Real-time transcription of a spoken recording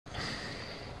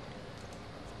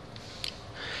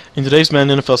In today's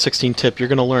Madden NFL 16 tip, you're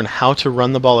going to learn how to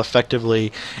run the ball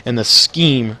effectively and the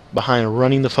scheme behind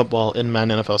running the football in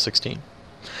Madden NFL 16.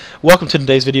 Welcome to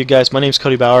today's video, guys. My name is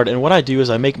Cody Ballard, and what I do is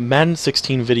I make Madden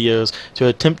 16 videos to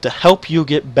attempt to help you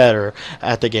get better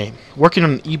at the game. Working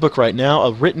on an ebook right now,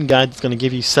 a written guide that's going to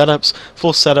give you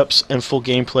full setups, and full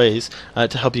gameplays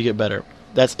to help you get better.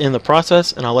 That's in the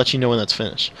process, and I'll let you know when that's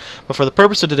finished. But for the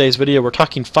purpose of today's video, we're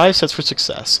talking 5 sets for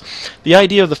success. The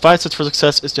idea of the 5 sets for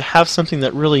success is to have something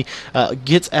that really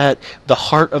gets at the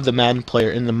heart of the Madden player,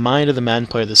 in the mind of the Madden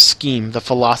player, the scheme, the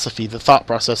philosophy, the thought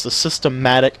process, the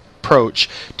systematic approach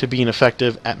to being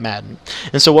effective at Madden.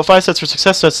 And so what 5 sets for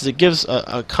success does is it gives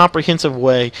a comprehensive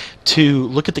way to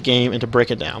look at the game and to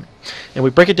break it down. And we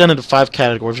break it down into 5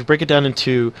 categories. We break it down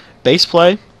into base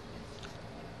play,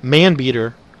 man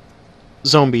beater,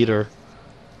 zone beater,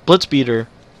 blitz beater,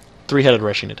 three-headed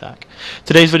rushing attack.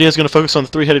 Today's video is going to focus on the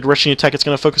three-headed rushing attack. It's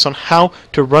going to focus on how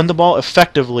to run the ball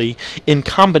effectively in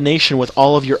combination with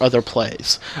all of your other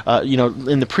plays.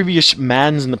 In the previous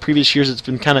Maddens, in the previous years, it's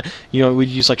been kind of, we'd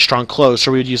use like strong close,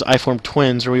 or we would use I-form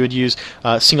twins, or we would use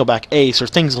single back ace, or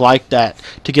things like that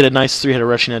to get a nice three-headed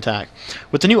rushing attack.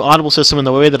 With the new audible system and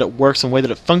the way that it works and the way that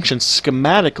it functions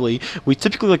schematically, we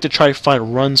typically like to try to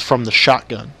find runs from the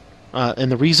shotgun.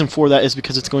 And the reason for that is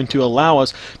because it's going to allow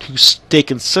us to stay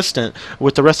consistent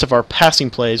with the rest of our passing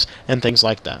plays and things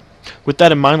like that. With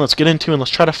that in mind, let's get into and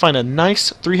let's try to find a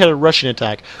nice three-headed rushing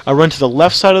attack. A run to the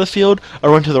left side of the field, a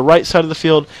run to the right side of the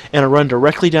field, and a run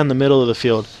directly down the middle of the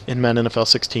field in Madden NFL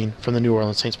 16 from the New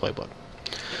Orleans Saints playbook.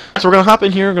 So we're going to hop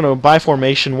in here, we're going to buy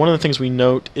formation. One of the things we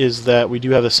note is that we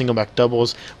do have the single back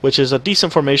doubles, which is a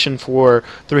decent formation for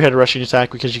three-headed rushing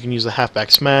attack because you can use the halfback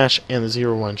smash and the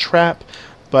 0-1 trap.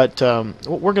 But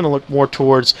what we're going to look more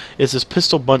towards is this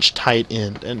pistol bunch tight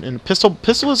end. And pistol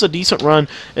is a decent run,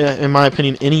 in my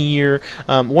opinion, any year.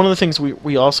 One of the things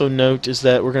we also note is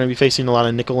that we're going to be facing a lot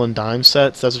of nickel and dime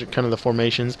sets. Those are kind of the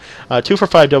formations.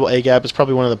 2-for-5 double A gap is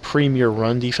probably one of the premier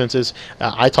run defenses.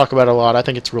 I talk about it a lot. I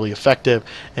think it's really effective.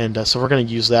 And so we're going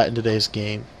to use that in today's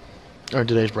game, or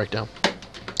today's breakdown.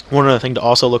 One other thing to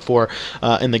also look for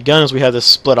in the gun is we have this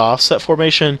split offset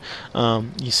formation.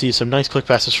 You see some nice quick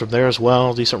passes from there as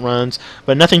well, decent runs,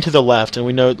 but nothing to the left. And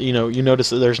we know, you notice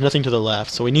that there's nothing to the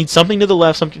left. So we need something to the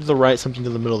left, something to the right, something to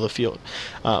the middle of the field.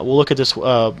 We'll look at this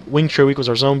wing trio weak was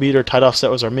our zone beater, tight offset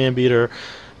was our man beater,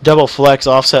 double flex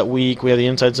offset weak. We have the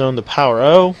inside zone, the power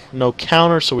O, no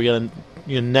counter, so we got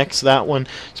to next that one.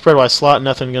 Spread Y slot,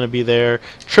 nothing going to be there.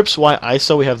 Trips Y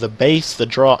ISO, we have the base, the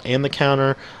draw, and the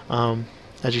counter.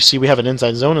 As you see, we have an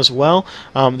inside zone as well.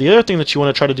 The other thing that you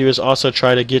want to try to do is also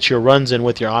try to get your runs in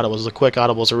with your audibles. The quick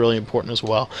audibles are really important as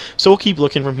well. So we'll keep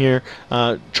looking from here.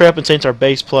 Trap and Saints are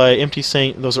base play. Empty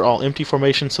Saint, those are all empty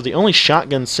formations. So the only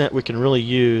shotgun set we can really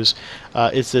use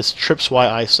is this Trips Y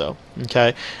ISO.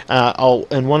 Okay.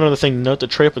 And one other thing to note, the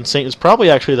Trap and Saint is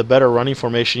probably actually the better running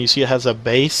formation. You see it has a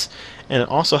base, and it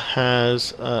also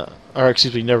has, or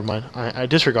excuse me, never mind. I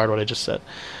disregard what I just said.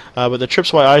 But the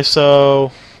Trips Y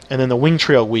ISO, and then the wing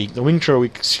trio weak. The wing trio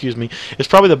weak, excuse me, is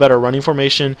probably the better running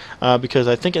formation because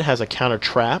I think it has a counter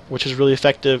trap, which is really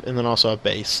effective, and then also a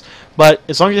base. But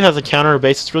as long as it has a counter or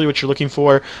base, it's really what you're looking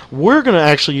for. We're going to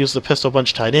actually use the pistol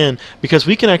bunch tight end because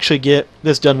we can actually get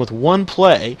this done with one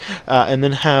play and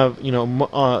then have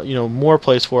more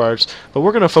plays for ours. But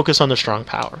we're going to focus on the strong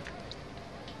power.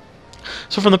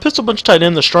 So from the pistol bunch tight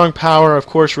end, the strong power, of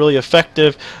course, really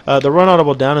effective. The run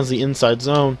audible down is the inside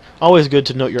zone. Always good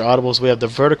to note your audibles. We have the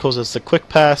verticals as the quick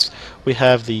pass. We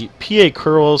have the PA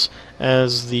curls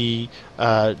as the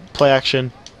play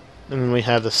action. And then we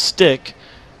have the stick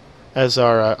as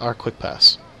our quick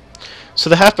pass. So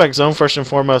the halfback zone, first and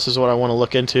foremost, is what I want to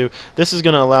look into. This is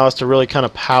going to allow us to really kind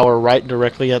of power right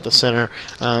directly at the center.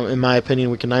 In my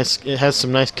opinion, it has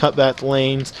some nice cutback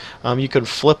lanes. You can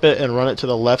flip it and run it to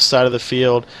the left side of the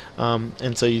field.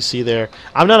 And so you see there,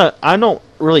 I don't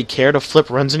really care to flip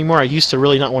runs anymore. I used to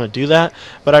really not want to do that,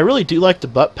 but I really do like the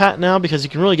butt pat now because you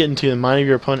can really get into the mind of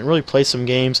your opponent, really play some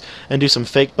games, and do some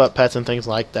fake butt pats and things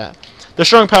like that. The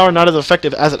strong power, not as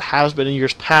effective as it has been in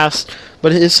years past,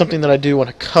 but it is something that I do want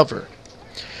to cover.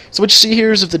 So what you see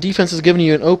here is if the defense is giving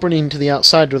you an opening to the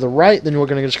outside to the right, then we're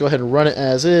going to just go ahead and run it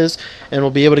as is, and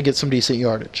we'll be able to get some decent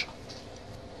yardage.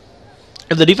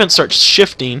 If the defense starts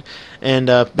shifting and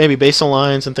maybe base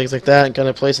lines and things like that, and kind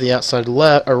of plays to the outside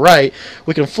left or right,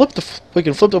 we can flip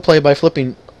the play by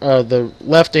flipping the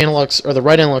left analog or the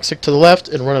right analog stick to the left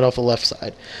and run it off the left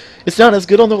side. It's not as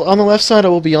good on the left side, I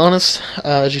will be honest,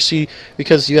 as you see,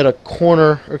 because you had a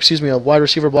wide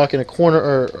receiver blocking a corner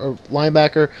or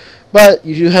linebacker, but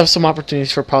you do have some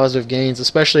opportunities for positive gains,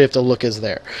 especially if the look is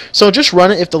there. So just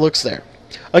run it if the look's there.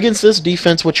 Against this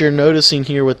defense, what you're noticing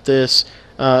here with this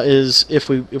is if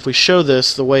we show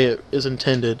this the way it is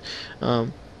intended,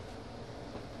 and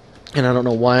I don't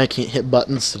know why I can't hit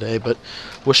buttons today, but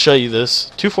we'll show you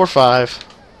this. 2-4-5.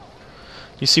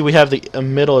 You see we have the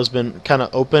middle has been kind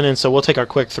of open, and so we'll take our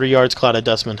quick 3 yards cloud of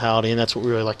dust mentality, and that's what we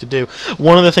really like to do.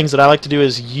 One of the things that I like to do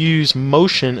is use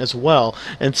motion as well,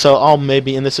 and so I'll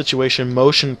maybe in this situation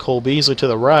motion Cole Beasley to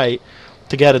the right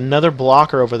to get another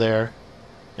blocker over there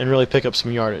and really pick up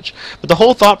some yardage. But the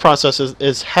whole thought process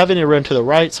is having it run to the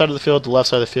right side of the field, the left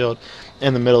side of the field,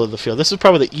 and the middle of the field. This is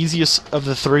probably the easiest of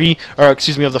the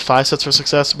of the 5 sets for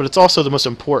success, but it's also the most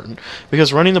important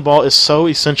because running the ball is so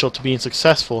essential to being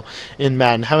successful in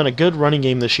Madden. Having a good running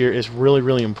game this year is really,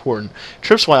 really important.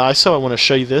 Trips by ISO, I want to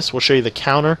show you this. We'll show you the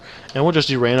counter, and we'll just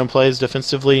do random plays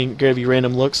defensively and give you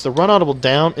random looks. The run audible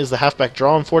down is the halfback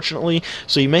draw, unfortunately,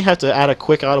 so you may have to add a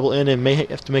quick audible in and may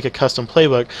have to make a custom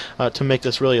playbook to make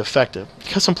this really effective.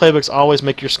 Custom playbooks always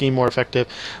make your scheme more effective,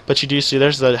 but you do see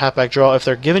there's the halfback draw. If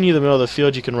they're giving you the middle of the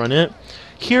field, you can run it.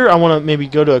 Here I want to maybe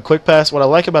go to a quick pass. What I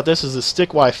like about this is the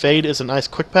stick Y fade is a nice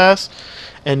quick pass,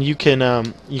 and you can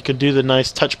do the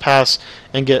nice touch pass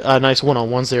and get nice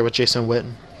one-on-ones there with Jason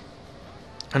Witten.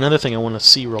 Another thing I want to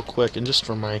see real quick, and just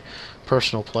for my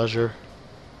personal pleasure,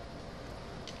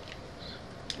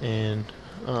 and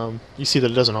you see that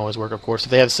it doesn't always work, of course.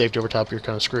 If they have safety over top, you're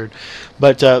kind of screwed.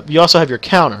 But you also have your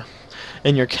counter,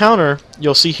 and your counter,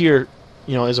 you'll see here,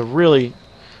 is a really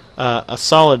a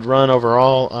solid run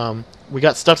overall. We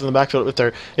got stuffed in the backfield with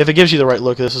their. If it gives you the right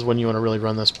look, this is when you want to really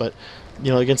run this. But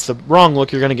against the wrong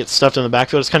look, you're going to get stuffed in the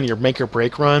backfield. It's kind of your make or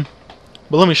break run.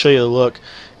 But let me show you the look.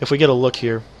 If we get a look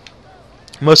here,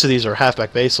 most of these are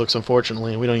halfback base looks,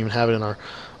 unfortunately, and we don't even have it in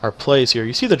our plays here.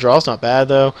 You see the draw's not bad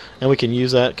though, and we can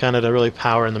use that kind of to really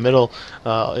power in the middle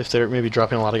if they're maybe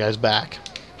dropping a lot of guys back.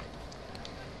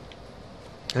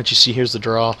 As you see, here's the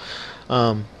draw.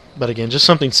 But again, just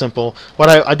something simple. What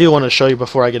I do want to show you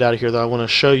before I get out of here, though, I want to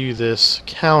show you this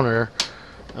counter,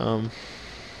 and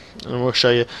we'll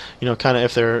show you, kind of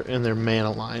if they're in their man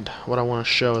aligned. What I want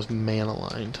to show is man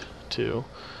aligned too.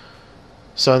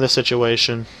 So in this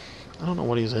situation, I don't know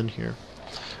what he's in here,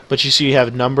 but you see you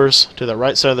have numbers to the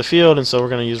right side of the field, and so we're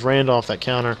going to use Randolph that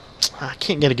counter. I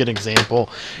can't get a good example.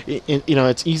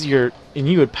 It's easier, and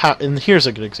you would. And here's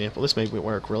a good example. This may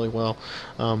work really well,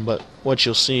 but what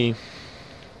you'll see.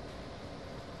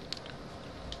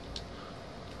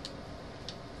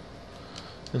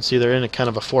 And see, they're in a kind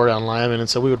of a 4-down lineman, and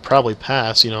so we would probably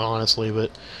pass, honestly.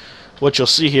 But what you'll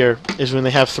see here is when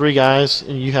they have 3 guys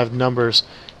and you have numbers,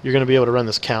 you're going to be able to run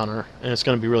this counter, and it's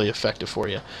going to be really effective for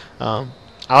you. I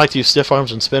like to use stiff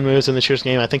arms and spin moves in this year's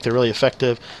game. I think they're really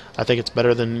effective. I think it's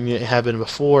better than it had been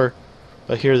before.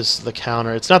 But here's the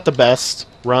counter. It's not the best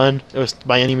run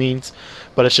by any means,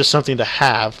 but it's just something to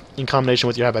have in combination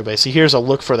with your halfback base. See, here's a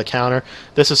look for the counter.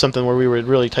 This is something where we would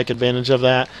really take advantage of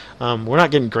that. We're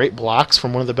not getting great blocks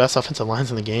from one of the best offensive lines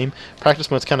in the game.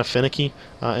 Practice mode's kind of finicky,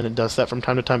 and it does that from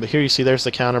time to time. But here you see there's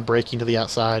the counter breaking to the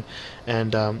outside.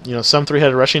 And, some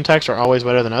 3-headed rushing attacks are always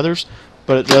better than others,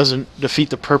 but it doesn't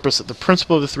defeat the purpose. The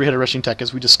principle of the 3-headed rushing attack,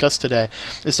 as we discussed today,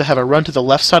 is to have a run to the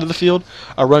left side of the field,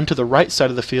 a run to the right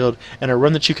side of the field, and a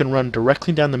run that you can run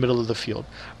directly down the middle of the field.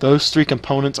 Those 3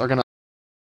 components are going to